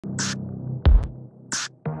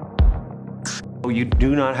You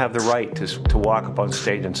do not have the right to walk up on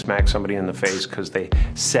stage and smack somebody in the face because they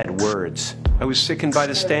said words. I was sickened by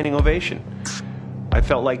the standing ovation. I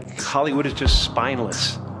felt like Hollywood is just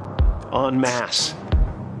spineless, en masse.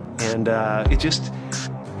 And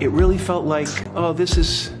it really felt like, oh, this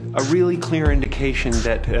is a really clear indication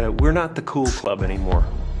that we're not the cool club anymore.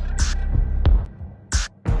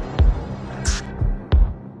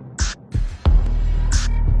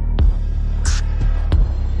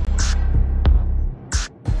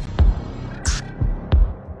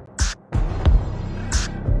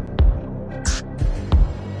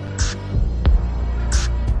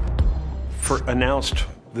 Announced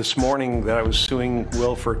this morning that I was suing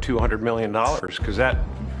Will for $200 million because that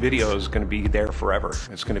video is going to be there forever.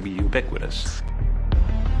 It's going to be ubiquitous.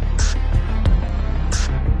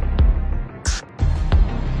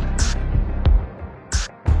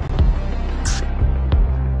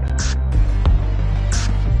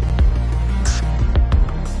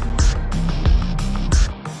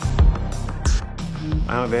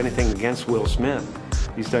 I don't have anything against Will Smith.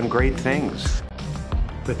 He's done great things.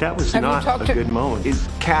 But that was not a good moment. It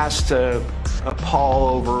cast a pall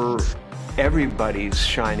over everybody's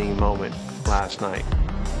shining moment last night.